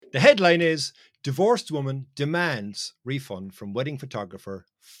The headline is Divorced Woman Demands Refund from Wedding Photographer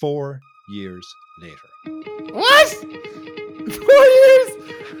 4 years later. What? 4 years?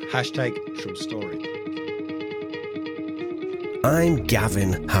 Hashtag true story. I'm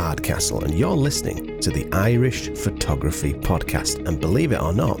Gavin Hardcastle, and you're listening to the Irish Photography Podcast. And believe it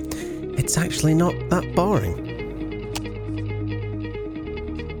or not, it's actually not that boring.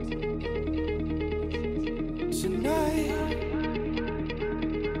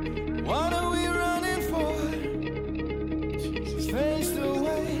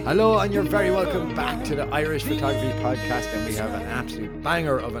 Hello, and you're very welcome back to the Irish Photography Podcast, and we have an absolute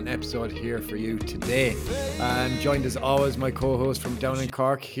banger of an episode here for you today. I'm joined as always my co-host from down in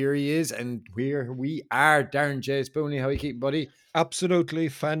Cork. Here he is, and here we are, Darren J. Spooney. How are you keeping, buddy? Absolutely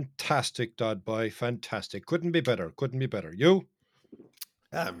fantastic, Dod Boy. Fantastic. Couldn't be better. You?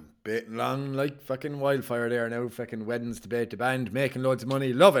 I'm baiting along like fucking wildfire there now. Fucking weddings, debate, the band, making loads of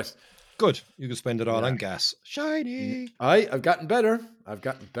money. Love it. Good. You can spend it all on gas. Shiny. I've gotten better.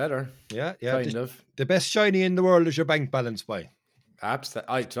 Yeah. Kind of. The best shiny in the world is your bank balance, boy.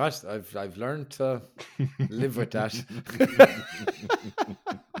 Absolutely. I've learned to live with that.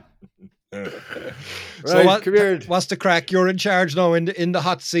 So come here. What's the crack? You're in charge now in the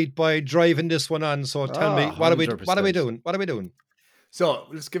hot seat by driving this one on. So tell me, what are we doing? So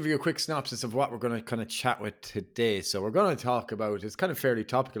let's give you a quick synopsis of what we're going to kind of chat with today. So we're going to talk about, it's kind of fairly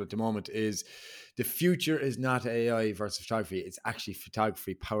topical at the moment, is the future is not AI versus photography. It's actually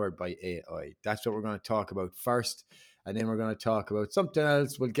photography powered by AI. That's what we're going to talk about first. And then we're going to talk about something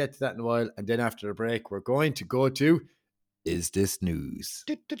else. We'll get to that in a while. And then after the break, we're going to go to, is this news?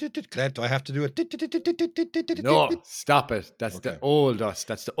 Glad do I have to do it? No, stop it. That's Okay. the old us.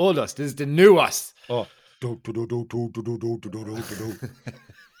 This is the new us. Oh.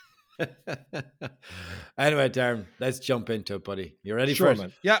 Anyway, Darren, let's jump into it, buddy. You ready Sure, for it?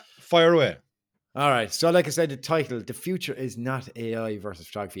 man. Yeah, fire away. All right. So like I said, the title, the future is not AI versus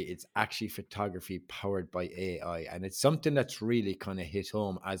photography. It's actually photography powered by AI. And it's something that's really kind of hit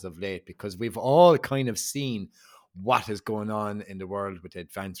home as of late, because we've all kind of seen what is going on in the world with the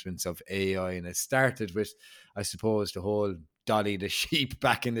advancements of AI. And it started with, I suppose, the whole Dolly the sheep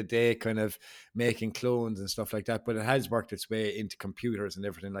back in the day, kind of making clones and stuff like that. But it has worked its way into computers and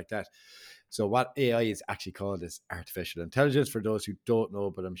everything like that. So what AI is actually called is artificial intelligence, for those who don't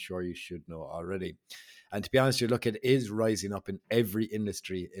know, but I'm sure you should know already. And to be honest, you look, it is rising up in every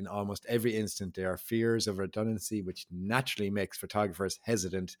industry. In almost every instant, there are fears of redundancy, which naturally makes photographers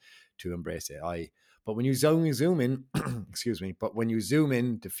hesitant to embrace AI. But when you zoom in, but when you zoom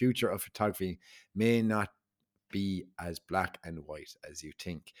in, the future of photography may not be as black and white as you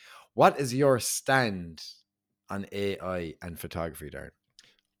think. What is your stand on AI and photography, Darren?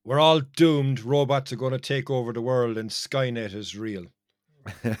 We're all doomed. Robots are going to take over the world and Skynet is real.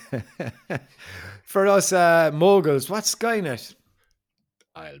 For us moguls, what's Skynet?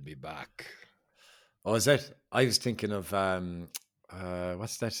 I'll be back. Oh, is it? I was thinking of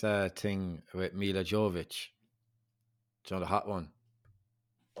what's that thing with Mila Jovovich? Do you know the hot one?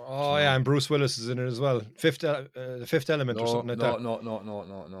 Oh yeah, and Bruce Willis is in it as well. The Fifth Element or something like that.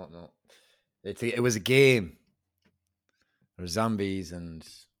 No. It was a game. There's zombies and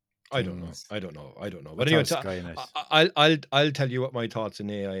I don't know. But anyway, I'll tell you what my thoughts in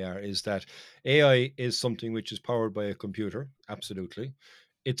AI are. Is that AI is something which is powered by a computer. Absolutely,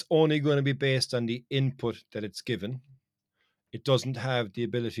 it's only going to be based on the input that it's given. It doesn't have the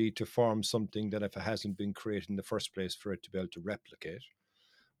ability to form something that, if it hasn't been created in the first place, for it to be able to replicate.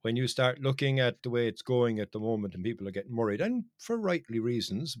 When you start looking at the way it's going at the moment, and people are getting worried, and for rightly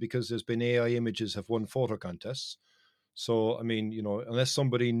reasons, because there's been AI images have won photo contests. So, I mean, unless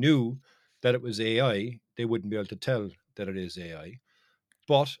somebody knew that it was AI, they wouldn't be able to tell that it is AI.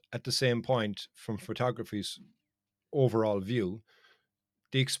 But at the same point, from photography's overall view,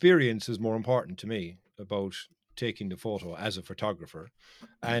 the experience is more important to me about taking the photo as a photographer.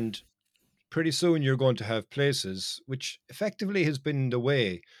 And pretty soon you're going to have places, which effectively has been the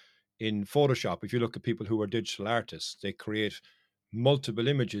way in Photoshop. If you look at people who are digital artists, they create multiple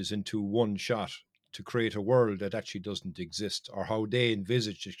images into one shot to create a world that actually doesn't exist, or how they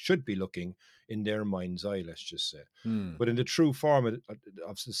envisage it should be looking in their mind's eye, let's just say. But in the true form of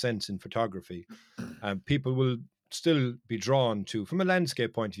the sense in photography, people will still be drawn to, from a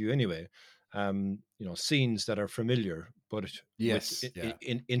landscape point of view anyway, scenes that are familiar, but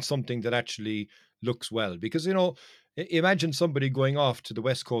in something that actually looks well. Because, imagine somebody going off to the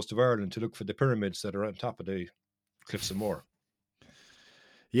west coast of Ireland to look for the pyramids that are on top of the Cliffs of Moher.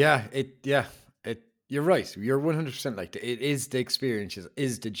 You're right. You're 100% like, it is the experience,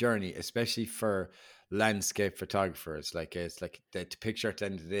 is the journey, especially for landscape photographers. Like it's like the picture at the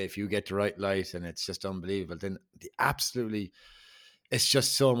end of the day, if you get the right light and it's just unbelievable, then it's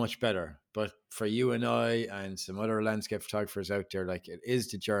just so much better. But for you and I and some other landscape photographers out there, like it is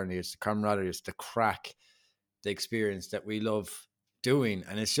the journey, it's the camaraderie, it's the crack, the experience that we love doing.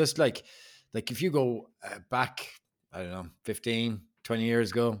 And it's just like if you go back, I don't know, 15, 20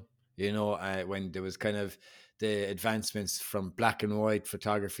 years ago, when there was kind of the advancements from black and white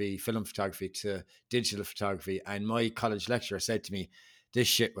photography, film photography to digital photography. And my college lecturer said to me, this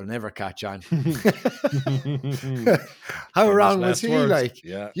shit will never catch on. How wrong was he? Words. Like,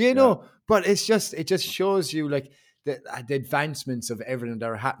 yeah. But it just shows you like the advancements of everything that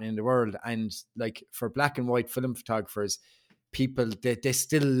are happening in the world. And like for black and white film photographers, people, they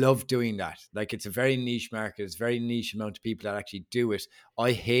still love doing that. Like it's a very niche market. It's a very niche amount of people that actually do it.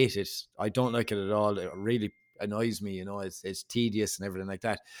 I hate it. I don't like it at all. It really annoys me, it's tedious and everything like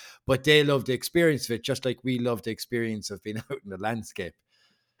that. But they love the experience of it, just like we love the experience of being out in the landscape.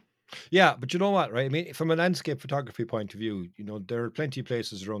 Yeah, but you know what, right? I mean, from a landscape photography point of view, there are plenty of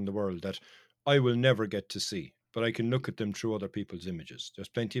places around the world that I will never get to see, but I can look at them through other people's images. There's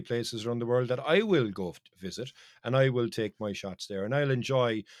plenty of places around the world that I will go visit and I will take my shots there, and I'll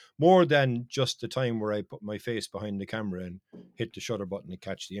enjoy more than just the time where I put my face behind the camera and hit the shutter button and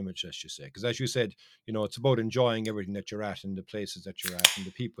catch the image, as you say. Because as you said, it's about enjoying everything that you're at and the places that you're at and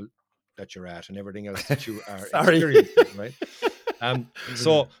the people that you're at and everything else that you are experiencing, right?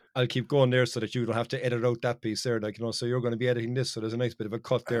 So I'll keep going there so that you don't have to edit out that piece there. Like, so you're going to be editing this. So there's a nice bit of a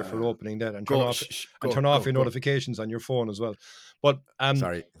cut there for opening that and turn off your notifications on your phone as well. But,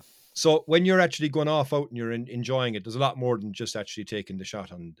 sorry. So when you're actually going off out and you're enjoying it, there's a lot more than just actually taking the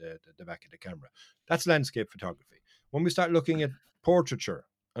shot on the back of the camera. That's landscape photography. When we start looking at portraiture,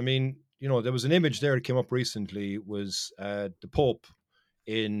 I mean, there was an image there that came up recently, was the Pope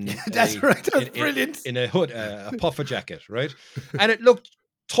in that's brilliant. In a hood, a puffer jacket, right? And it looked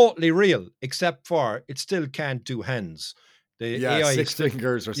totally real, except for it still can't do hands. The AI 6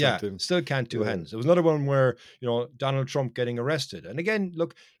 fingers or something. Still can't do hands. There was another one where Donald Trump getting arrested, and again,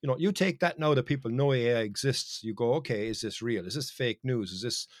 look, you take that now that people know AI exists. You go, okay, is this real? Is this fake news? Is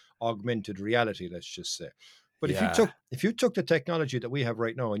this augmented reality? Let's just say. But if you took the technology that we have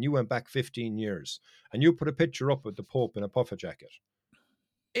right now and you went back 15 years and you put a picture up of the Pope in a puffer jacket,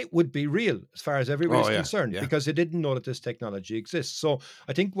 it would be real as far as everybody's concerned, because they didn't know that this technology exists. So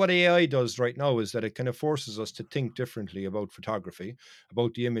I think what AI does right now is that it kind of forces us to think differently about photography,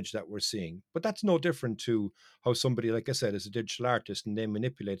 about the image that we're seeing. But that's no different to how somebody, like I said, is a digital artist and they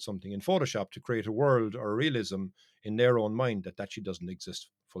manipulate something in Photoshop to create a world or a realism in their own mind that actually doesn't exist,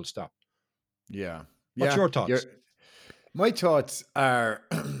 full stop. Yeah. What's your thoughts? My thoughts are...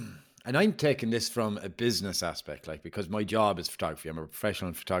 And I'm taking this from a business aspect, like, because my job is photography. I'm a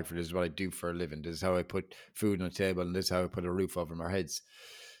professional photographer. This is what I do for a living. This is how I put food on the table, and this is how I put a roof over our heads.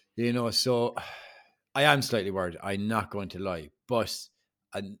 So I am slightly worried. I'm not going to lie, but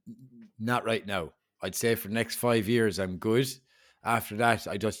not right now. I'd say for the next 5 years, I'm good. After that,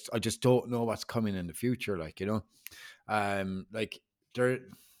 I just don't know what's coming in the future.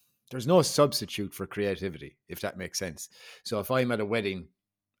 There's no substitute for creativity, if that makes sense. So if I'm at a wedding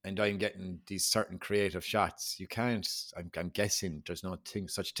and I'm getting these certain creative shots, you can't, I'm guessing there's no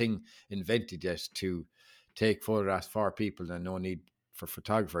such thing invented yet to take photographs for people and no need for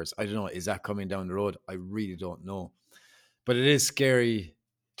photographers. I don't know. Is that coming down the road? I really don't know. But it is scary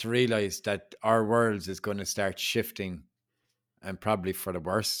to realize that our world is going to start shifting, and probably for the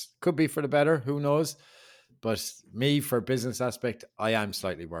worse. Could be for the better. Who knows? But me, for business aspect, I am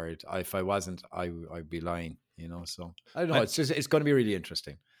slightly worried. If I wasn't, I'd be lying, So I don't know. It's going to be really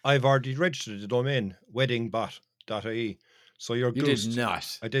interesting. I've already registered the domain weddingbot.ie. So you're goosed. You did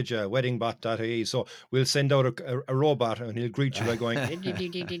not. I did, yeah, weddingbot.ie. So we'll send out a robot and he'll greet you by going,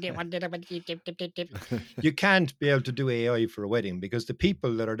 you can't be able to do AI for a wedding because the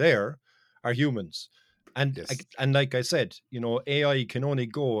people that are there are humans. And yes. And like I said, AI can only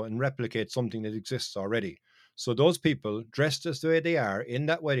go and replicate something that exists already. So those people dressed as the way they are in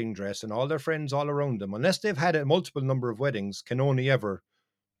that wedding dress and all their friends all around them, unless they've had a multiple number of weddings, can only ever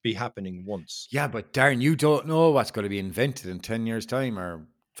be happening once. Yeah, but Darren, you don't know what's going to be invented in 10 years' time or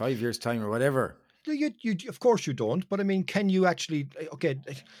 5 years' time or whatever. You of course you don't. But I mean, can you actually,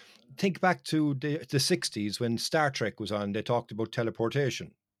 think back to the 60s when Star Trek was on, they talked about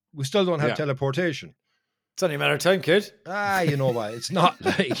teleportation. We still don't have teleportation. It's only a matter of time, kid. You know why? It's not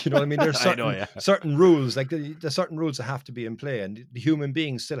like, what I mean? There's certain rules, like there's certain rules that have to be in play, and the human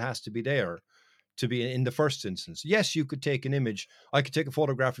being still has to be there to be in the first instance. Yes, you could take an image. I could take a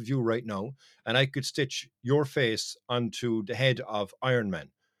photograph of you right now, and I could stitch your face onto the head of Iron Man.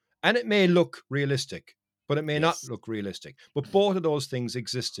 And it may look realistic, but it may not Yes. look realistic. But both of those things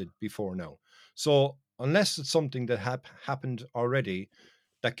existed before now. So unless it's something that happened already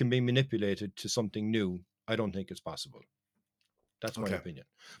that can be manipulated to something new, I don't think it's possible. That's my Okay. opinion.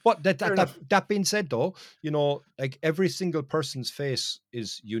 But Fair enough. that being said, though, like every single person's face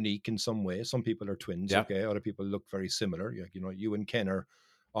is unique in some way. Some people are twins, Yeah. okay? Other people look very similar. You and Ken are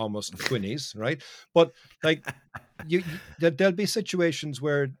almost twinnies, right? But like there'll be situations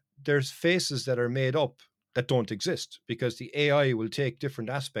where there's faces that are made up that don't exist because the AI will take different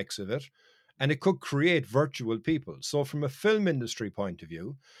aspects of it and it could create virtual people. So from a film industry point of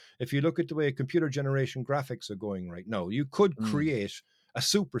view, if you look at the way computer generation graphics are going right now, you could create a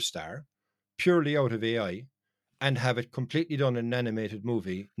superstar purely out of AI and have it completely done in an animated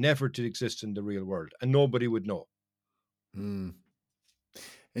movie, never to exist in the real world, and nobody would know. And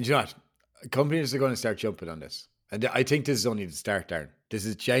you know what? Companies are going to start jumping on this. And I think this is only the start, Darren. This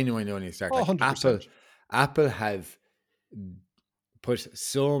is genuinely only the start. Oh, Like 100%. Apple have put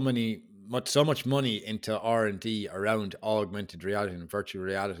so much money into R&D around augmented reality and virtual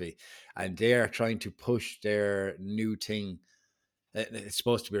reality, and they are trying to push their new thing. It's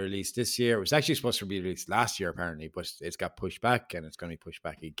supposed to be released this year. It was actually supposed to be released last year, apparently, but it's got pushed back, and it's going to be pushed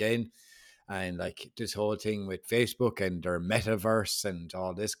back again. And like this whole thing with Facebook and their metaverse and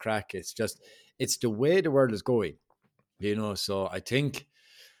all this crack, it's the way the world is going, So I think,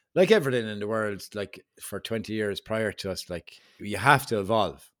 like everything in the world, like for 20 years prior to us, like you have to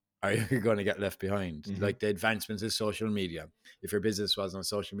evolve or you're going to get left behind. Like the advancements in social media. If your business was on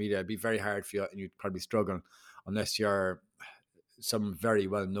social media, it'd be very hard for you and you'd probably struggle unless you're some very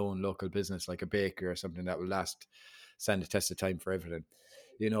well-known local business like a baker or something that will stand the test of time for everything,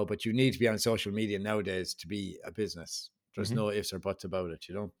 but you need to be on social media nowadays to be a business. There's no ifs or buts about it,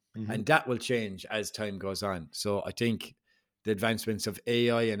 and that will change as time goes on. So I think the advancements of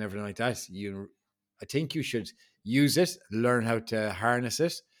AI and everything like that, I think you should use it, learn how to harness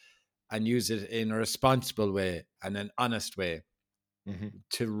it, and use it in a responsible way and an honest way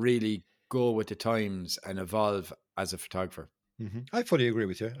to really go with the times and evolve as a photographer. I fully agree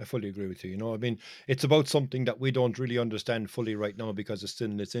with you. I mean, it's about something that we don't really understand fully right now because it's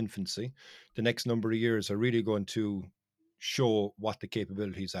still in its infancy. The next number of years are really going to show what the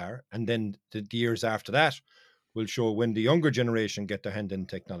capabilities are. And then the years after that will show when the younger generation get their hand in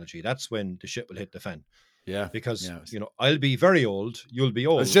technology. That's when the shit will hit the fan. Yeah. Because, I'll be very old, you'll be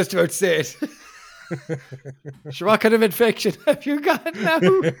old. I was just about to say it. So what kind of infection have you got now?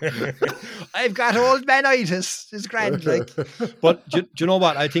 I've got old manitis. It's grand, like. But do you know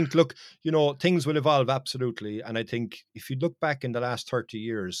what? I think, look, things will evolve, absolutely. And I think if you look back in the last 30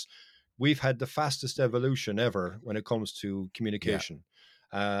 years, we've had the fastest evolution ever when it comes to communication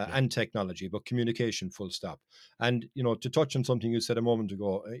and technology, but communication, full stop. And, to touch on something you said a moment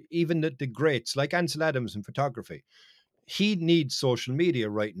ago, even the greats like Ansel Adams in photography, he needs social media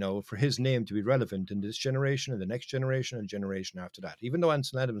right now for his name to be relevant in this generation and the next generation and generation after that. Even though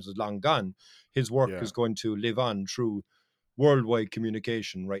Ansel Adams is long gone, his work is going to live on through worldwide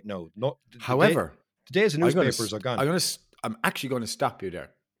communication right now. However, the days of newspapers are gone. I'm actually going to stop you there.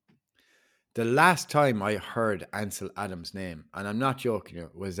 The last time I heard Ansel Adams' name, and I'm not joking,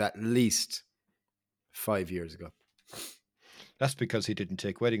 was at least 5 years ago. That's because he didn't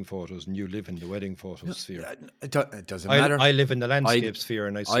take wedding photos, and you live in the wedding photo sphere. It doesn't matter. I live in the landscape sphere,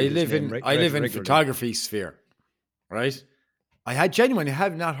 and I live in photography sphere, right? I genuinely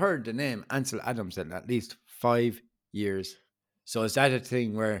have not heard the name Ansel Adams in at least 5 years. So is that a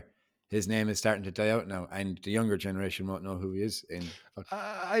thing where his name is starting to die out now, and the younger generation won't know who he is?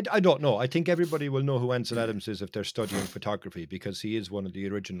 I don't know. I think everybody will know who Ansel Adams is if they're studying photography, because he is one of the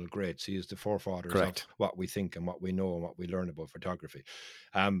original greats. He is the forefathers of what we think and what we know and what we learn about photography.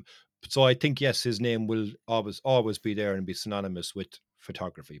 So I think, yes, his name will always be there and be synonymous with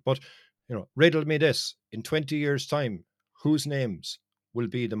photography. But, riddle me this: in 20 years' time, whose names will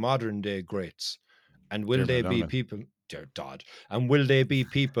be the modern day greats? And will they be people, dear God, and will they be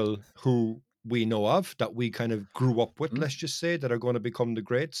people who we know of, that we kind of grew up with, let's just say, that are going to become the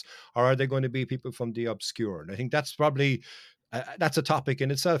greats? Or are they going to be people from the obscure? And I think that's probably, that's a topic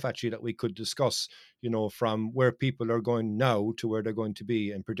in itself, actually, that we could discuss, from where people are going now to where they're going to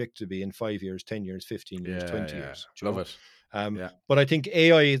be and predict to be in 5 years, 10 years, 15 years, 20 years. Love it. But I think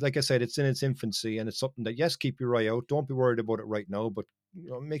AI, like I said, it's in its infancy, and it's something that, yes, keep your eye out. Don't be worried about it right now, but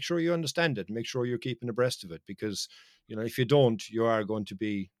make sure you understand it. Make sure you're keeping abreast of it, because if you don't, you are going to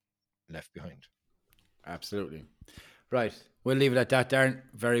be left behind. Absolutely. Right. We'll leave it at that, Darren.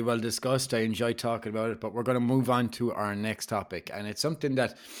 Very well discussed. I enjoyed talking about it, but we're going to move on to our next topic, and it's something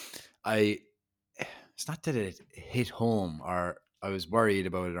that it's not that it hit home or I was worried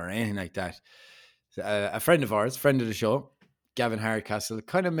about it or anything like that. A friend of ours, friend of the show, Gavin Hardcastle,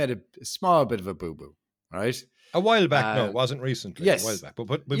 kind of made a small bit of a boo-boo, right? A while back, no, it wasn't recently. A while Yes. back,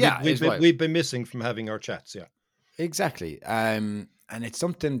 but Yeah, as well. we've been missing from having our chats. Yeah, Exactly. And it's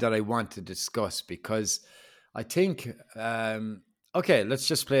something that I want to discuss because I think, okay, let's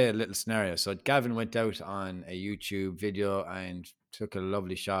just play a little scenario. So Gavin went out on a YouTube video and took a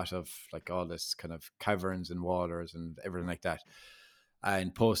lovely shot of like all this kind of caverns and waters and everything like that,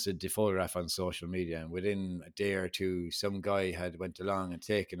 and posted the photograph on social media. And within a day or two, some guy had went along and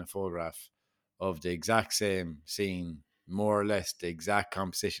taken a photograph of the exact same scene, more or less the exact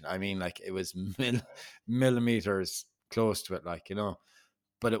composition. I mean, like it was millimeters close to it, like, you know,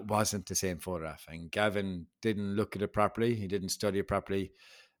 but it wasn't the same photograph. And Gavin didn't look at it properly. He didn't study it properly.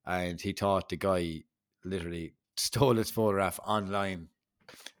 And he thought the guy literally stole his photograph online,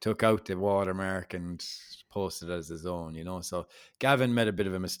 took out the watermark and posted it as his own, you know. So Gavin made a bit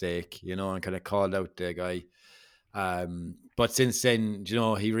of a mistake, you know, and kind of called out the guy. But since then, you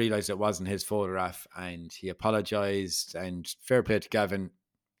know, he realized it wasn't his photograph and he apologized, and fair play to Gavin,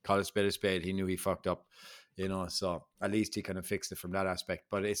 call a spade a spade. He knew he fucked up, you know, so at least he kind of fixed it from that aspect.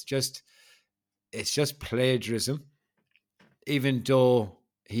 But it's just plagiarism. Even though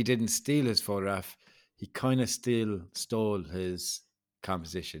he didn't steal his photograph, he kind of still stole his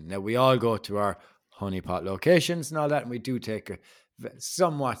composition. Now, we all go to our honeypot locations and all that, and we do take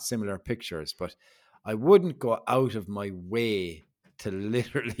somewhat similar pictures, but I wouldn't go out of my way to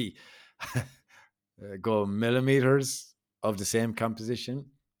literally go millimeters of the same composition.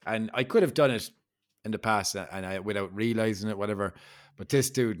 And I could have done it in the past and without realizing it, whatever. But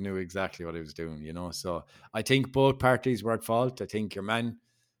this dude knew exactly what he was doing, you know. So I think both parties were at fault. I think your man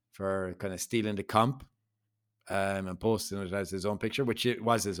for kind of stealing the comp and posting it as his own picture, which it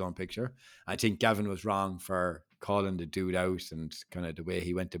was his own picture. I think Gavin was wrong for calling the dude out, and kind of the way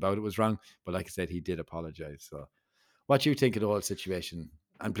he went about it was wrong. But like I said, he did apologize. So what do you think of the whole situation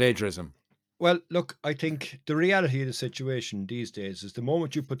and plagiarism? Well, look, I think the reality of the situation these days is the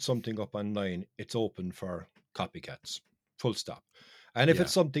moment you put something up online, it's open for copycats, full stop. And if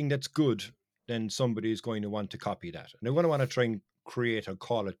it's something that's good, then somebody is going to want to copy that. And they're going to want to try and create or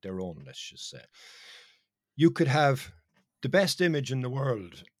call it their own, let's just say. You could have the best image in the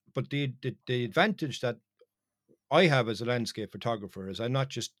world, but the advantage that I have as a landscape photographer is I'm not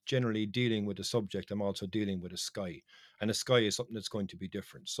just generally dealing with a subject, I'm also dealing with a sky. And a sky is something that's going to be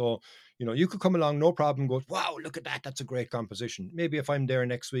different. So, you know, you could come along, no problem, go, wow, look at that. That's a great composition. Maybe if I'm there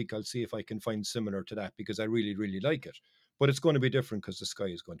next week, I'll see if I can find similar to that because I really, really like it. But it's going to be different because the sky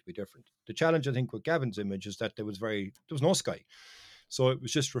is going to be different. The challenge, I think, with Gavin's image is that there was no sky. So it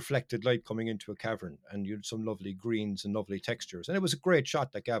was just reflected light coming into a cavern, and you had some lovely greens and lovely textures. And it was a great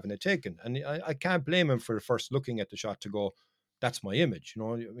shot that Gavin had taken. And I can't blame him for first looking at the shot to go, that's my image. You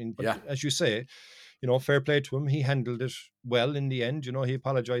know, I mean, but as you say, you know, fair play to him. He handled it well in the end. You know, he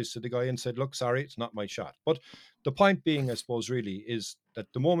apologized to the guy and said, look, sorry, it's not my shot. But the point being, I suppose, really is that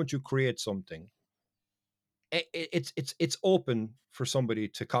the moment you create something, it's open for somebody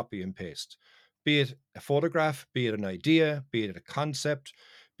to copy and paste, be it a photograph, be it an idea, be it a concept,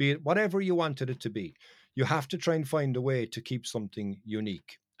 be it whatever you wanted it to be. You have to try and find a way to keep something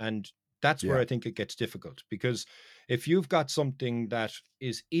unique. And that's where I think it gets difficult, because if you've got something that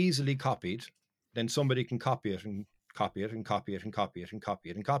is easily copied, then somebody can copy it and copy it and copy it and copy it and copy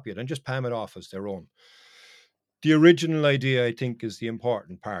it and copy it and just palm it off as their own. The original idea, I think, is the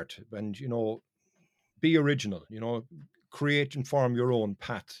important part. And, you know, be original, you know, create and form your own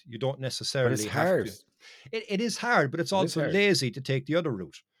path. You don't necessarily have to. It is hard, but it's also lazy to take the other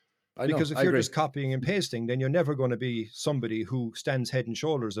route. Because if you're just copying and pasting, then you're never going to be somebody who stands head and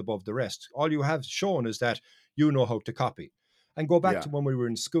shoulders above the rest. All you have shown is that you know how to copy. And go back to when we were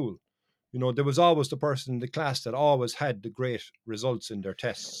in school. You know, there was always the person in the class that always had the great results in their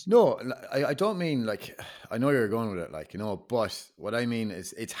tests. No, I don't mean like, I know you're going with it, like, you know, but what I mean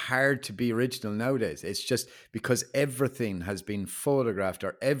is it's hard to be original nowadays. It's just because everything has been photographed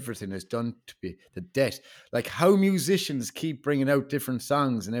or everything is done to be the death. Like how musicians keep bringing out different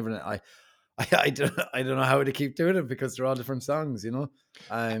songs and everything. I don't know how to keep doing it because they're all different songs, you know.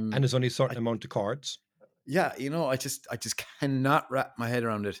 And there's only a certain amount of chords. Yeah, you know, I just cannot wrap my head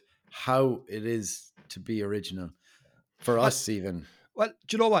around it, how it is to be original for us even. Well,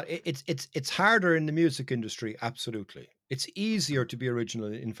 do you know what? It's harder in the music industry, absolutely. It's easier to be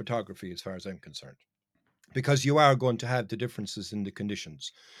original in photography as far as I'm concerned, because you are going to have the differences in the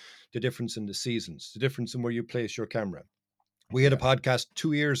conditions, the difference in the seasons, the difference in where you place your camera. We had a podcast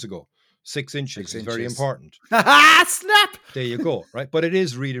 2 years ago 6 inches is very important. Snap! There you go, right? But it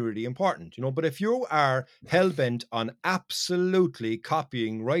is really, really important, but if you are hell-bent on absolutely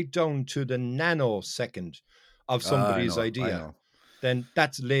copying right down to the nanosecond of somebody's I idea, know. then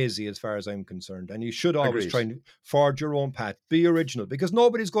that's lazy as far as I'm concerned. And you should always Agreed. try and forge your own path, be original, because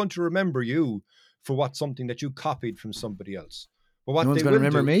nobody's going to remember you for what something that you copied from somebody else. But what No one's they going to will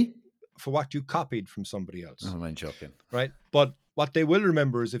remember do me? for what you copied from somebody else. Oh, I'm joking. Right? But what they will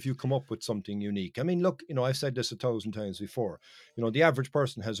remember is if you come up with something unique. I mean, look, I've said this 1,000 times before. The average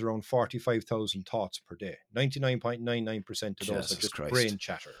person has around 45,000 thoughts per day. 99.99% of those are just brain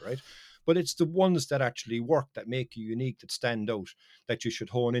chatter, right? But it's the ones that actually work, that make you unique, that stand out, that you should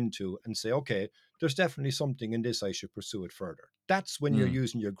hone into and say, okay, there's definitely something in this, I should pursue it further. That's when you're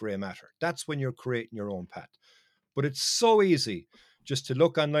using your grey matter. That's when you're creating your own path. But it's so easy just to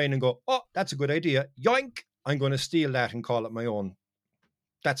look online and go, oh, that's a good idea. Yoink, I'm going to steal that and call it my own.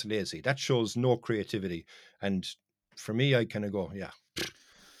 That's lazy. That shows no creativity. And for me, I kind of go, yeah,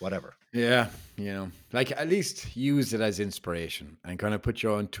 whatever. Yeah, like at least use it as inspiration and kind of put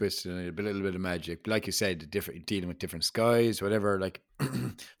your own twist in it, a little bit of magic. Like you said, dealing with different skies, whatever. Like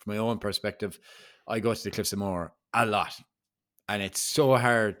from my own perspective, I go to the Cliffs of Moher a lot. And it's so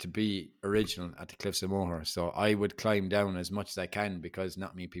hard to be original at the Cliffs of Moher. So I would climb down as much as I can because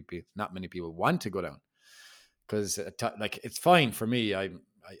not many people want to go down. Because it's fine for me. I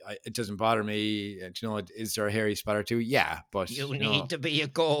it doesn't bother me. And, is there a hairy spot or two? Yeah, but you need to be a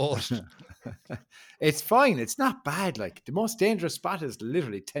ghost. It's fine. It's not bad. Like the most dangerous spot is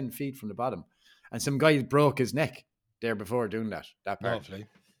literally 10 feet from the bottom, and some guy broke his neck there before doing that part. Lovely.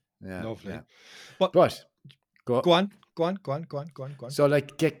 Yeah, lovely. Yeah. But go on. So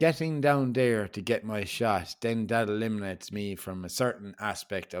like getting down there to get my shot, then that eliminates me from a certain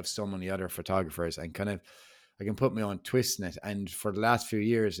aspect of so many other photographers, and kind of I can put my own twist in it. And for the last few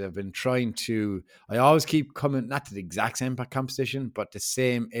years, I've been trying to, I always keep coming, not to the exact same composition, but the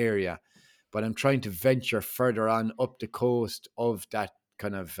same area. But I'm trying to venture further on up the coast of that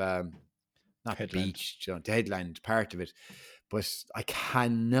kind of, not headland. Beach, the headland part of it. But I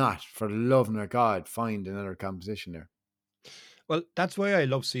cannot, for the love of God, find another composition there. Well, that's why I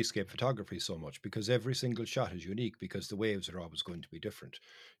love seascape photography so much, because every single shot is unique, because the waves are always going to be different.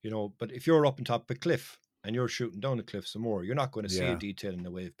 But if you're up on top of a cliff and you're shooting down the cliffs some more, you're not going to see a detail in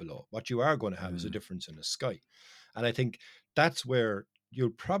the wave below. What you are going to have is a difference in the sky. And I think that's where you'll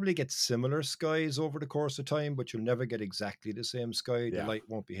probably get similar skies over the course of time, but you'll never get exactly the same sky. The light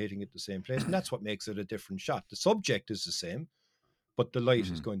won't be hitting at the same place. And that's what makes it a different shot. The subject is the same, but the light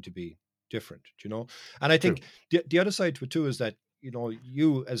is going to be different, And I think the other side to it too is that,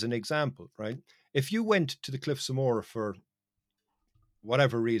 you as an example, right? If you went to the Cliffs of Moher for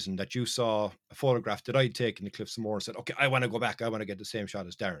whatever reason, that you saw a photograph that I'd taken the Cliffs of Moher and said, okay, I want to go back, I want to get the same shot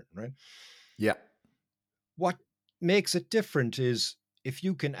as Darren, right? Yeah. What makes it different is if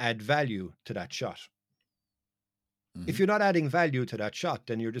you can add value to that shot. If you're not adding value to that shot,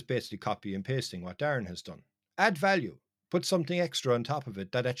 then you're just basically copy and pasting what Darren has done. Add value, put something extra on top of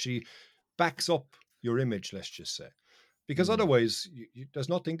it that actually backs up your image, let's just say. Because otherwise, there's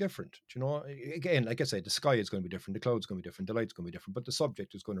nothing different. Again, like I say, the sky is going to be different, the cloud's going to be different, the light's going to be different, but the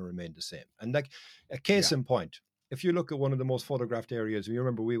subject is going to remain the same. And like a case in point, if you look at one of the most photographed areas, you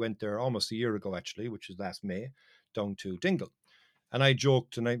remember we went there almost a year ago, actually, which is last May, down to Dingle. And I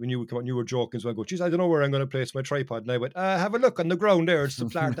joked tonight when you would come out, you were joking, so I go, geez, I don't know where I'm going to place my tripod. And I went, have a look on the ground there. It's the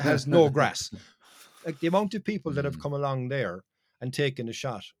part that has no grass. Like the amount of people that have come along there and taken a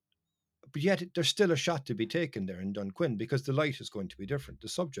shot. But yet there's still a shot to be taken there in Dunquin, because the light is going to be different. The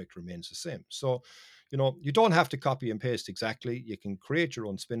subject remains the same. So, you don't have to copy and paste exactly. You can create your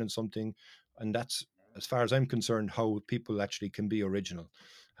own spin on something. And that's, as far as I'm concerned, how people actually can be original.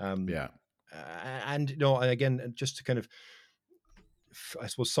 And, again, just to kind of, I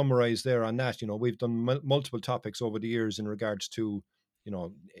suppose, summarize there on that, we've done multiple topics over the years in regards to,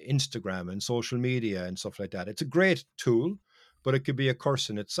 Instagram and social media and stuff like that. It's a great tool, but it could be a curse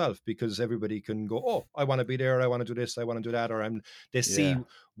in itself, because everybody can go, oh, I want to be there, I want to do this, I want to do that, or they see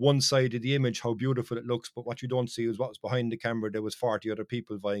one side of the image, how beautiful it looks, but what you don't see is what was behind the camera. There was 40 other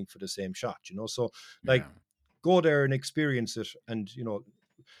people vying for the same shot, so go there and experience it, and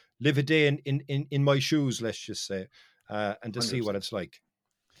live a day in my shoes, let's just say, and to 100%. See what it's like.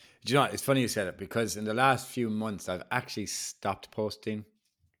 Do you know, it's funny you said it, because in the last few months I've actually stopped posting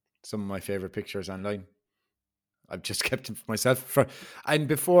some of my favorite pictures online. I've just kept them for myself. And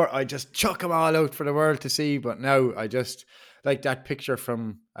before, I just chuck them all out for the world to see. But now I just, like that picture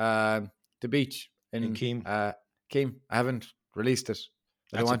from the beach in Keem. Keem. I haven't released it.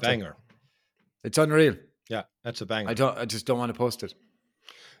 That's a banger. It's unreal. Yeah, that's a banger. I just don't want to post it.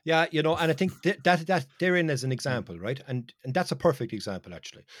 Yeah, and I think that therein is an example, right? And that's a perfect example,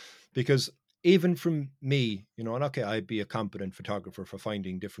 actually, because even from me, and okay, I'd be a competent photographer for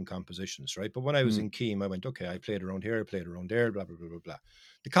finding different compositions, right? But when I was in Keem, I went, okay, I played around here, I played around there, blah, blah, blah, blah, blah.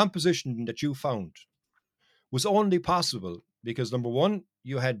 The composition that you found was only possible because, number one,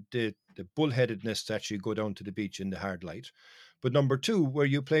 you had the bullheadedness to actually go down to the beach in the hard light. But number two, where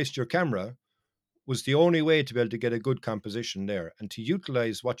you placed your camera was the only way to be able to get a good composition there and to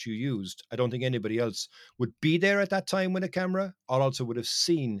utilize what you used. I don't think anybody else would be there at that time with a camera or also would have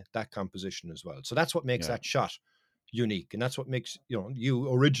seen that composition as well. So that's what makes that shot unique. And that's what makes,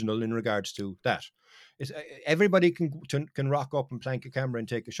 you original in regards to that. It's, everybody can rock up and plank a camera and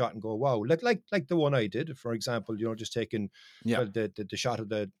take a shot and go, wow, like the one I did, for example, just taking the shot of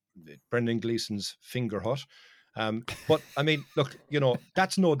the Brendan Gleeson's finger hut. But I mean, look,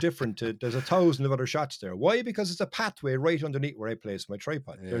 that's no different to, there's 1,000 of other shots there. Why? Because it's a pathway right underneath where I placed my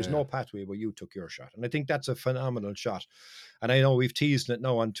tripod. Yeah. There's no pathway where you took your shot. And I think that's a phenomenal shot. And I know we've teased it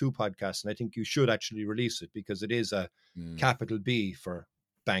now on 2 podcasts, and I think you should actually release it because it is a capital B for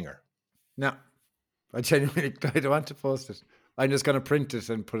banger. No, I genuinely I don't want to post it. I'm just going to print it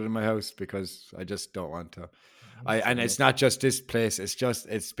and put it in my house because I just don't want to. And it's not just this place.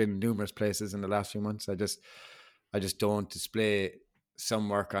 It's been numerous places in the last few months. I just don't display some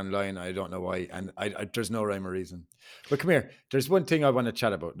work online. I don't know why. And I there's no rhyme or reason. But come here. There's one thing I want to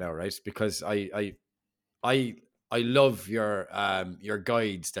chat about now, right? Because I love your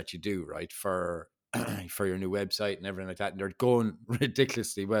guides that you do, right? For your new website and everything like that. And they're going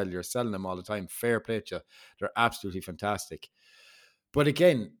ridiculously well. You're selling them all the time. Fair play to you. They're absolutely fantastic. But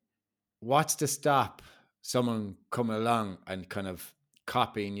again, what's to stop someone coming along and kind of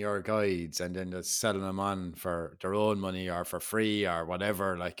copying your guides and then just selling them on for their own money or for free or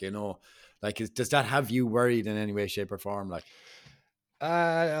whatever? Does that have you worried in any way, shape or form?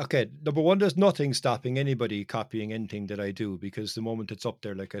 Okay. Number one, there's nothing stopping anybody copying anything that I do because the moment it's up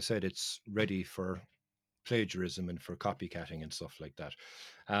there, like I said, it's ready for plagiarism and for copycatting and stuff like that.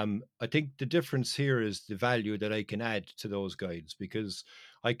 I think the difference here is the value that I can add to those guides because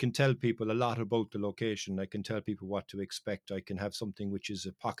I can tell people a lot about the location. I can tell people what to expect. I can have something which is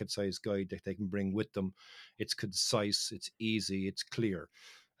a pocket-sized guide that they can bring with them. It's concise, it's easy, it's clear.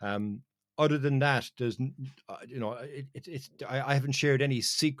 Other than that, there's, I haven't shared any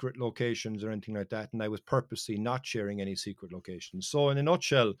secret locations or anything like that. And I was purposely not sharing any secret locations. So in a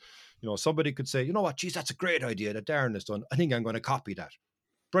nutshell, somebody could say, you know what, geez, that's a great idea that Darren has done. I think I'm going to copy that.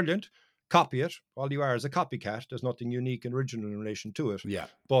 Brilliant. Copy it. All you are is a copycat. There's nothing unique and original in relation to it. Yeah.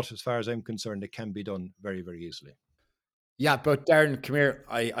 But as far as I'm concerned, it can be done very, very easily. Yeah, but Darren, come here.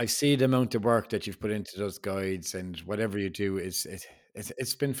 I see the amount of work that you've put into those guides and whatever you do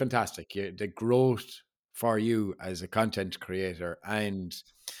it's been fantastic. The growth for you as a content creator and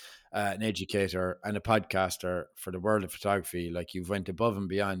an educator and a podcaster for the world of photography, like you've went above and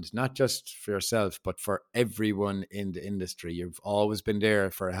beyond, not just for yourself, but for everyone in the industry. You've always been there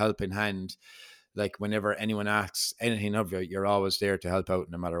for a helping hand. Like whenever anyone asks anything of you, you're always there to help out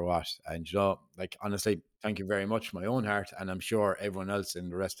no matter what. And honestly, thank you very much from my own heart. And I'm sure everyone else in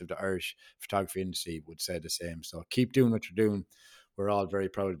the rest of the Irish photography industry would say the same. So keep doing what you're doing. We're all very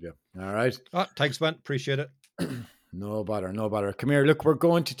proud of you. All right. Thanks, man. Appreciate it. No bother. Come here. Look, we're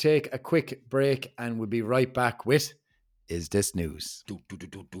going to take a quick break and we'll be right back with Is This News? If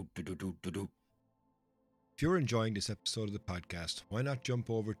you're enjoying this episode of the podcast, why not jump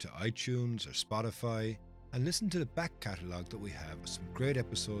over to iTunes or Spotify and listen to the back catalogue that we have with some great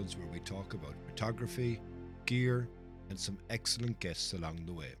episodes where we talk about photography, gear, and some excellent guests along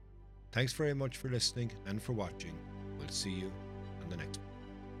the way. Thanks very much for listening and for watching. We'll see you on the next one.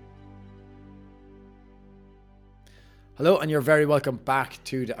 Hello, and you're very welcome back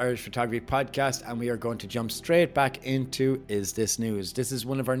to the Irish Photography Podcast, and we are going to jump straight back into Is This News? This is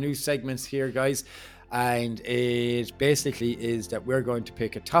one of our new segments here, guys, and it basically is that we're going to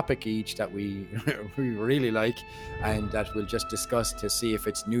pick a topic each that we really like and that we'll just discuss to see if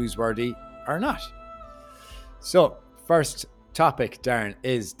it's newsworthy or not. So, first topic, Darren,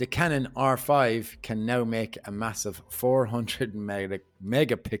 is the Canon R5 can now make a massive 400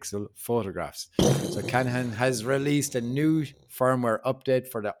 megapixel photographs. So Canon has released a new firmware update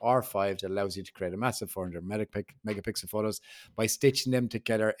for the R5 that allows you to create a massive 400 megapixel photos by stitching them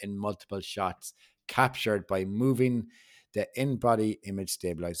together in multiple shots, captured by moving the in-body image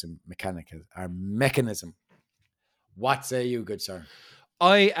stabilizing mechanism. What say you, good sir?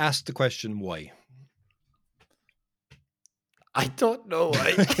 I asked the question why. I don't know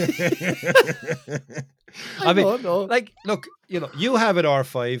why. I don't know. Like, look, you have an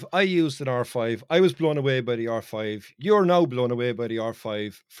R5. I used an R5. I was blown away by the R5. You're now blown away by the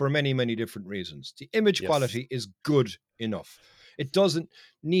R5 for many, many different reasons. The image quality is good enough. It doesn't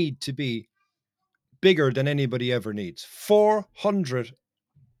need to be bigger than anybody ever needs. 400.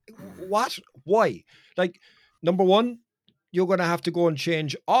 What? Why? Like, number one, you're going to have to go and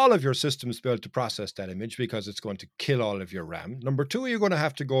change all of your systems to be able to process that image because it's going to kill all of your RAM. Number two, you're going to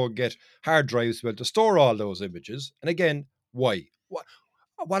have to go and get hard drives to be able to store all those images. And again, why? What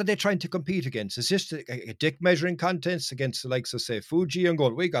are they trying to compete against? Is this a dick measuring contest against the likes of, say, Fuji and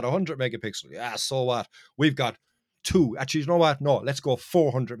going, we got 100 megapixel. Yeah, so what? We've got 2. Actually, you know what? No, let's go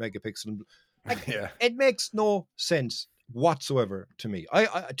 400 megapixel. Like, it makes no sense whatsoever to me.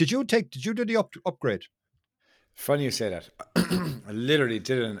 Did you do the upgrade? Funny you say that. I literally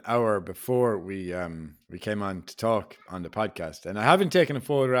did it an hour before we came on to talk on the podcast, and I haven't taken a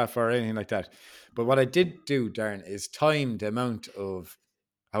photograph or anything like that. But what I did do, Darren, is time the amount of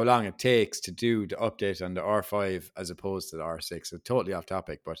how long it takes to do the update on the R5 as opposed to the R6. So totally off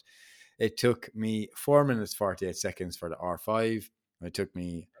topic, but it took me 4 minutes 48 seconds for the R5. And it took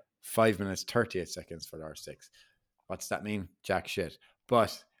me 5 minutes 38 seconds for the R6. What's that mean? Jack shit.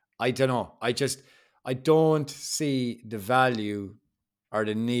 But I don't know. I don't see the value or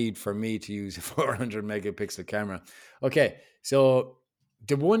the need for me to use a 400 megapixel camera. Okay, so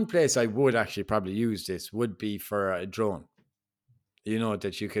the one place I would actually probably use this would be for a drone.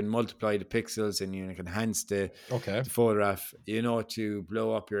 That you can multiply the pixels and you can enhance the photograph, to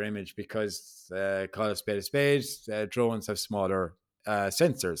blow up your image because, call a spade, drones have smaller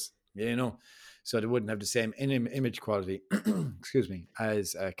sensors, so they wouldn't have the same image quality, excuse me,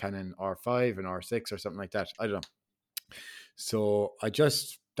 as a Canon R5 and R6 or something like that. I don't know. So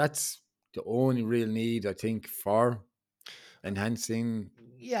that's the only real need, I think, for enhancing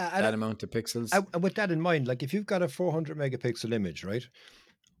that amount of pixels. And with that in mind, like if you've got a 400 megapixel image, right,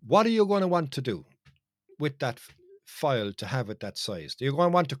 what are you going to want to do with that file to have it that size? Do you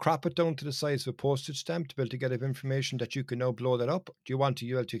going to want to crop it down to the size of a postage stamp to be able to get information that you can now blow that up? Do you want to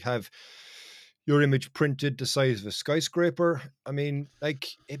be able to have your image printed the size of a skyscraper? I mean, like,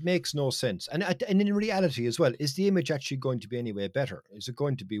 it makes no sense. And in reality as well, is the image actually going to be any way better? Is it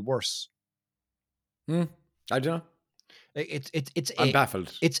going to be worse? I don't know. I'm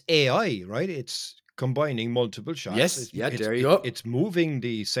baffled. It's AI, right? It's combining multiple shots. Yes, there you go. It's moving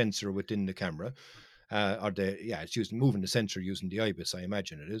the sensor within the camera. It's moving the sensor using the IBIS, I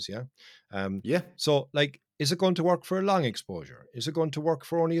imagine it is, yeah. So, like, is it going to work for a long exposure? Is it going to work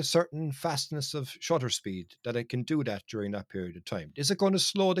for only a certain fastness of shutter speed that it can do that during that period of time? Is it going to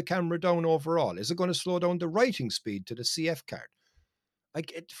slow the camera down overall? Is it going to slow down the writing speed to the CF card?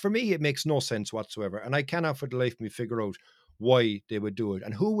 Like, for me, it makes no sense whatsoever, and I cannot for the life of me figure out why they would do it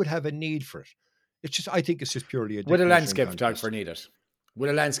and who would have a need for it. I think it's just purely a. Would a landscape photographer need it? Would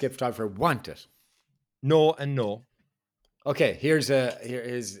a landscape photographer want it? No and no. Okay, here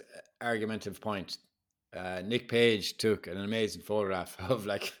is argumentative point. Nick Page took an amazing photograph of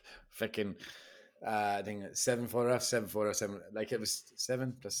like fucking I think 7 photographs, like it was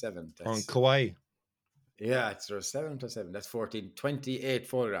 7 plus 7. On Kauai. Yeah, it's 7 plus 7. That's 14, 28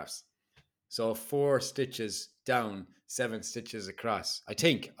 photographs. So 4 stitches down, 7 stitches across. I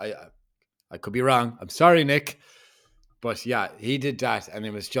think I could be wrong. I'm sorry, Nick. But yeah, he did that, and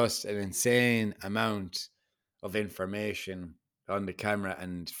it was just an insane amount of information on the camera,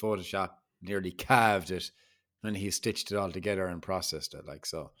 and Photoshop nearly calved it when he stitched it all together and processed it like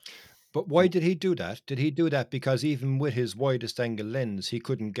so. But why did he do that? Did he do that because even with his widest angle lens, he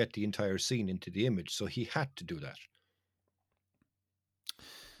couldn't get the entire scene into the image, so he had to do that?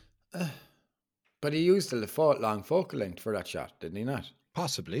 But he used a long focal length for that shot, didn't he not?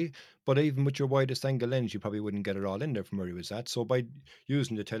 Possibly, but even with your widest angle lens, you probably wouldn't get it all in there from where he was at. So by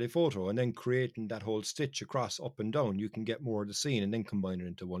using the telephoto and then creating that whole stitch across up and down, you can get more of the scene and then combine it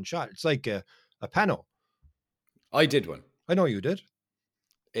into one shot. It's like a pano. I did one. I know you did.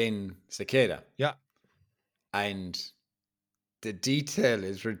 In Cicada. Yeah. And the detail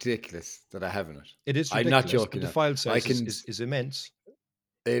is ridiculous that I have in it. It is ridiculous. I'm not joking. The file size is immense.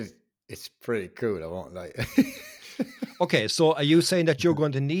 It's pretty cool, I won't lie. Okay, so are you saying that you're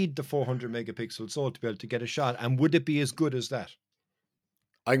going to need the 400 megapixel to be able to get a shot? And would it be as good as that?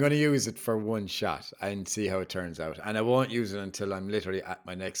 I'm going to use it for one shot and see how it turns out. And I won't use it until I'm literally at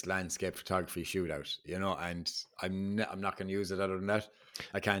my next landscape photography shootout, and I'm not going to use it other than that.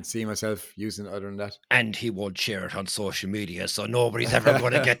 I can't see myself using it other than that. And he won't share it on social media, so nobody's ever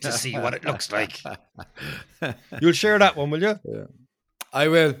going to get to see what it looks like. You'll share that one, will you? Yeah. I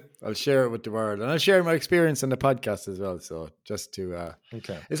will. I'll share it with the world, and I'll share my experience on the podcast as well. So just to,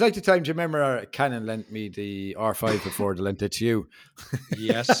 Okay. It's like the time. Do you remember Canon lent me the R5 before they lent it to you?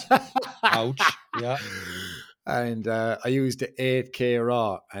 Yes. Ouch. Yeah. And I used the 8K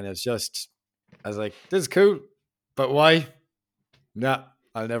RAW, and I was like, this is cool, but why? Nah,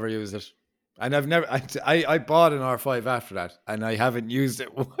 I'll never use it. And I bought an R5 after that, and I haven't used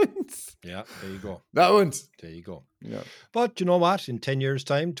it once. Yeah, there you go. Not once. There you go. Yeah. But you know what? In 10 years'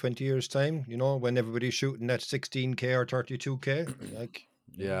 time, 20 years' time, you know, when everybody's shooting at 16K or 32K, like,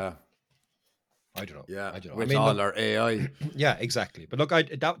 yeah. I don't know. Yeah. I don't know. With all our AI. Yeah, exactly. But look,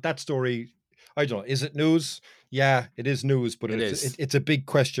 that story, I don't know. Is it news? Yeah, it is news, but it's a big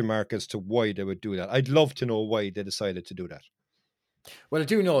question mark as to why they would do that. I'd love to know why they decided to do that. Well, I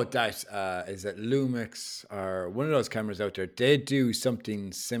do know that is that Lumix or one of those cameras out there, they do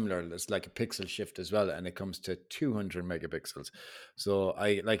something similar. It's like a pixel shift as well, and it comes to 200 megapixels. So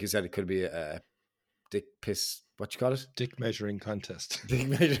like you said, it could be a dick piss. What you call it? Dick measuring contest. Dick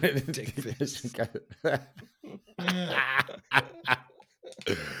measuring. Dick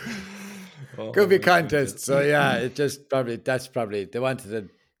could be a contest. So yeah, that's probably they wanted to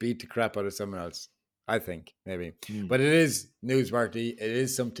beat the crap out of someone else. I think maybe, but it is newsworthy. It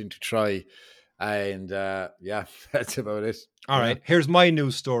is something to try, and yeah, that's about it. All right, here's my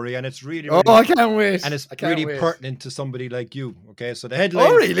news story, and it's really I can't wait, and it's really pertinent to somebody like you. Okay, so the headline.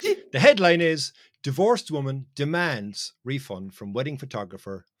 Oh, really? The headline is: divorced woman demands refund from wedding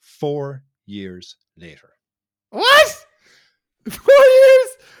photographer 4 years later. What? 4 years?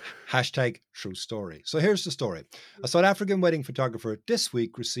 Hashtag true story. So here's the story. A South African wedding photographer this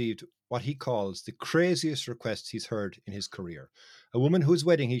week received what he calls the craziest request he's heard in his career. A woman whose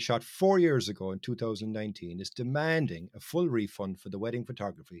wedding he shot 4 years ago in 2019 is demanding a full refund for the wedding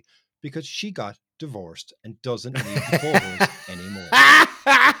photography because she got divorced and doesn't need the photos anymore.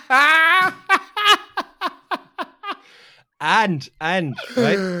 And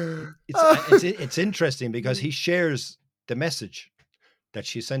right, it's interesting because he shares the message that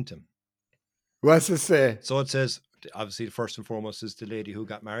she sent him. What's it say? So it says, obviously, first and foremost is the lady who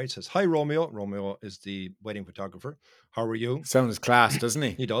got married. It says, "Hi, Romeo." Romeo is the wedding photographer. "How are you?" Sounds class, doesn't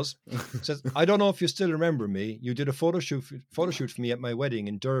he? He does. It says, "I don't know if you still remember me. You did a photo shoot for me at my wedding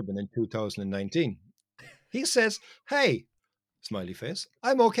in Durban in 2019. He says, "Hey," smiley face,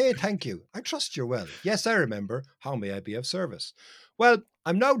 "I'm okay, thank you. I trust you're well. Yes, I remember. How may I be of service?" Well,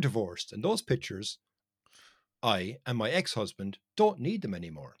 I'm now divorced, and those pictures, I and my ex-husband don't need them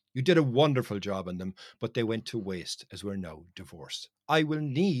anymore. You did a wonderful job on them, but they went to waste as we're now divorced. I will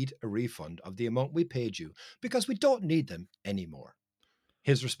need a refund of the amount we paid you because we don't need them anymore.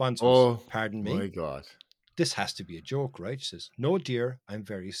 His response was, "Pardon me? Oh my God. This has to be a joke, right?" She says, "No, dear, I'm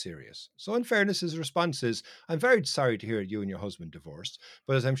very serious." So in fairness, his response is, "I'm very sorry to hear you and your husband divorced,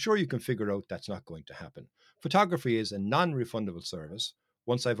 but as I'm sure you can figure out, that's not going to happen. Photography is a non-refundable service.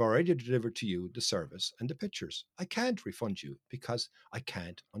 Once I've already delivered to you the service and the pictures, I can't refund you because I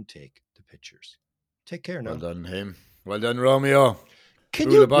can't untake the pictures. Take care now." Well done, him. Well done, Romeo. Can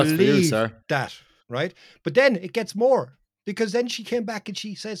you believe that, right? But then it gets more, because then she came back and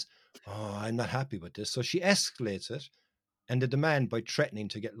she says, "Oh, I'm not happy with this." So she escalates it and the demand by threatening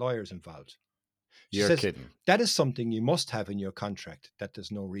to get lawyers involved. She says, kidding. "That is something you must have in your contract, that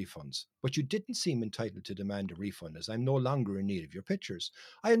there's no refunds. But you didn't seem entitled to demand a refund as I'm no longer in need of your pictures.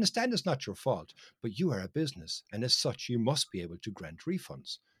 I understand it's not your fault, but you are a business, and as such, you must be able to grant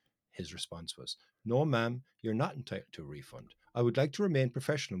refunds." His response was, "No, ma'am, you're not entitled to a refund. I would like to remain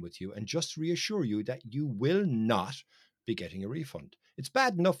professional with you and just reassure you that you will not be getting a refund. It's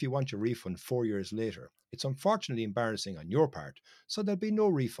bad enough you want your refund 4 years later. It's unfortunately embarrassing on your part, so there'll be no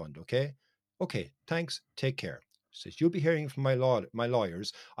refund, okay? Okay, thanks, take care." Says, "You'll be hearing from my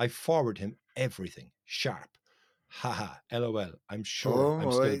lawyers. I forward him everything. Sharp." Haha, LOL. I'm sure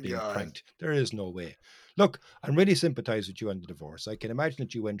I'm still being pranked. There is no way. Look, I'm really sympathize with you on the divorce. I can imagine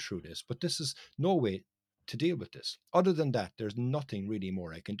that you went through this, but this is no way to deal with this. Other than that, there's nothing really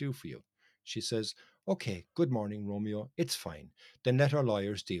more I can do for you. She says, "Okay, good morning, Romeo. It's fine. Then let our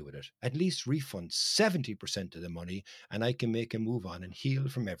lawyers deal with it. At least refund 70% of the money, and I can make a move on and heal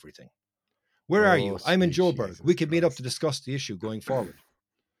from everything. Where are you? I'm in Joburg. We can meet up to discuss the issue going forward."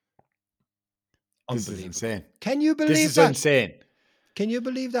 This is insane. Can you believe that? This is insane. Can you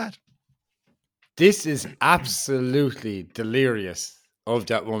believe that? This is absolutely delirious of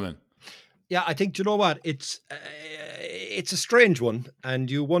that woman. Yeah, I think, you know what? It's a strange one, and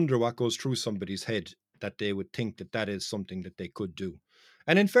you wonder what goes through somebody's head that they would think that that is something that they could do.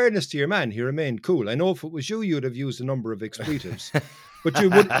 And in fairness to your man, he remained cool. I know if it was you, you'd have used a number of expletives. But you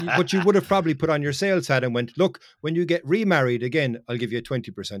would have probably put on your sales hat and went, look, when you get remarried again, I'll give you a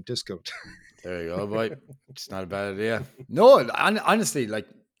 20% discount. There you go, boy. It's not a bad idea. No, honestly, like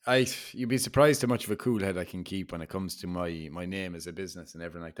you'd be surprised how much of a cool head I can keep when it comes to my name as a business and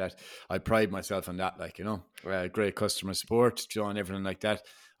everything like that. I pride myself on that, like, great customer support, and everything like that.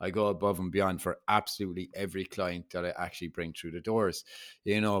 I go above and beyond for absolutely every client that I actually bring through the doors,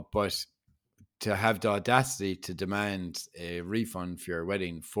 but to have the audacity to demand a refund for your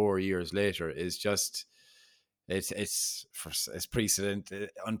wedding 4 years later is just, it's unprecedented.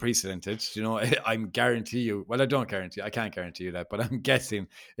 I'm guarantee you. Well, I can't guarantee you that, but I'm guessing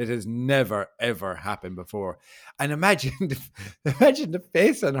it has never ever happened before. And imagine the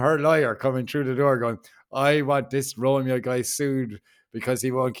face on her lawyer coming through the door, going, "I want this Romeo guy sued because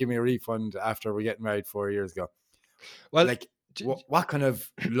he won't give me a refund after we get married 4 years ago." Well, like, what kind of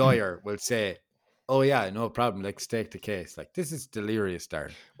lawyer will say, "Oh yeah, no problem, let's take the case"? Like, this is delirious,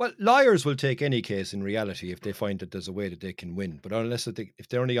 Darren. Well, lawyers will take any case in reality if they find that there's a way that they can win, but unless if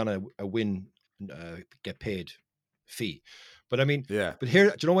they're only on a win, get paid fee. But I mean, yeah. But here,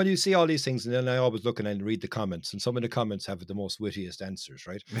 do you know when you see all these things, and then I always look and read the comments, and some of the comments have the most wittiest answers,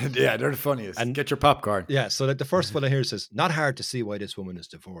 right? Yeah, they're the funniest. And get your popcorn. Yeah, so like the first one I hear says, "Not hard to see why this woman is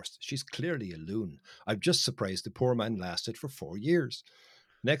divorced. She's clearly a loon. I'm just surprised the poor man lasted for 4 years."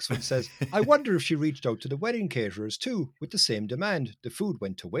 Next one says, "I wonder if she reached out to the wedding caterers too with the same demand. The food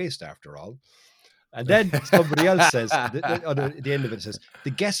went to waste after all." And then somebody else says, at the end of it says, "The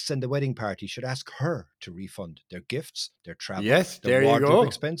guests and the wedding party should ask her to refund their gifts, their travel, their wardrobe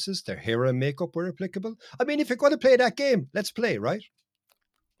expenses, their hair and makeup where applicable." I mean, if you're going to play that game, let's play, right?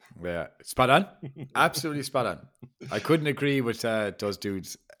 Yeah, spot on. Absolutely spot on. I couldn't agree with those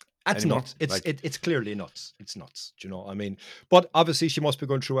dudes. That's nuts. It's clearly nuts. It's nuts. Do you know? I mean, but obviously she must be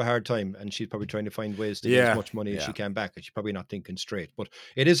going through a hard time, and she's probably trying to find ways to get as much money as she can back. And she's probably not thinking straight. But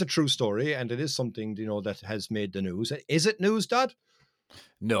it is a true story, and it is something that has made the news. Is it news, Dad?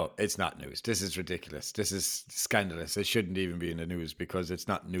 No, it's not news. This is ridiculous. This is scandalous. It shouldn't even be in the news because it's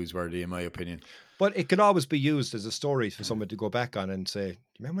not newsworthy, in my opinion. But it can always be used as a story for someone to go back on and say,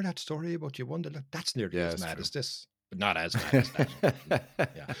 "Remember that story about you wonder? That's nearly as mad as this." But not as mad as that.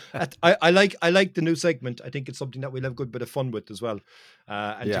 Yeah, I like the new segment. I think it's something that we'll have a good bit of fun with as well,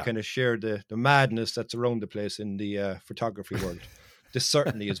 and to kind of share the madness that's around the place in the photography world. This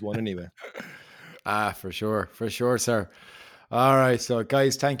certainly is one, anyway. For sure, sir. All right, so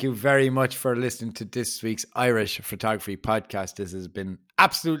guys, thank you very much for listening to this week's Irish Photography Podcast. This has been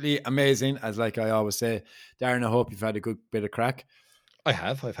absolutely amazing, as like I always say. Darren, I hope you've had a good bit of crack. I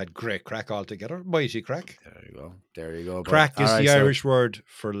have. I've had great crack altogether. Mighty crack. There you go. Crack is the Irish word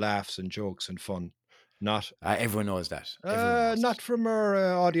for laughs and jokes and fun. Not everyone knows that. Not from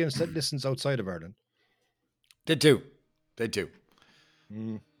our audience that listens outside of Ireland. They do.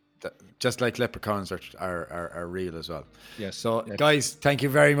 Just like leprechauns are real as well. Yes. So, guys, thank you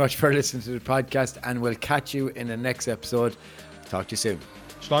very much for listening to the podcast, and we'll catch you in the next episode. Talk to you soon.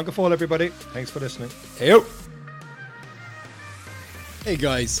 Slán go fóill, everybody. Thanks for listening. Heyo. Hey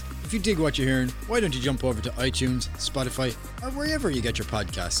guys, if you dig what you're hearing, why don't you jump over to iTunes, Spotify, or wherever you get your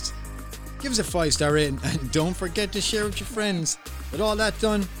podcasts. Give us a 5-star rating and don't forget to share with your friends. With all that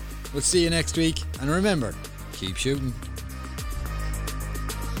done, we'll see you next week, and remember, keep shooting.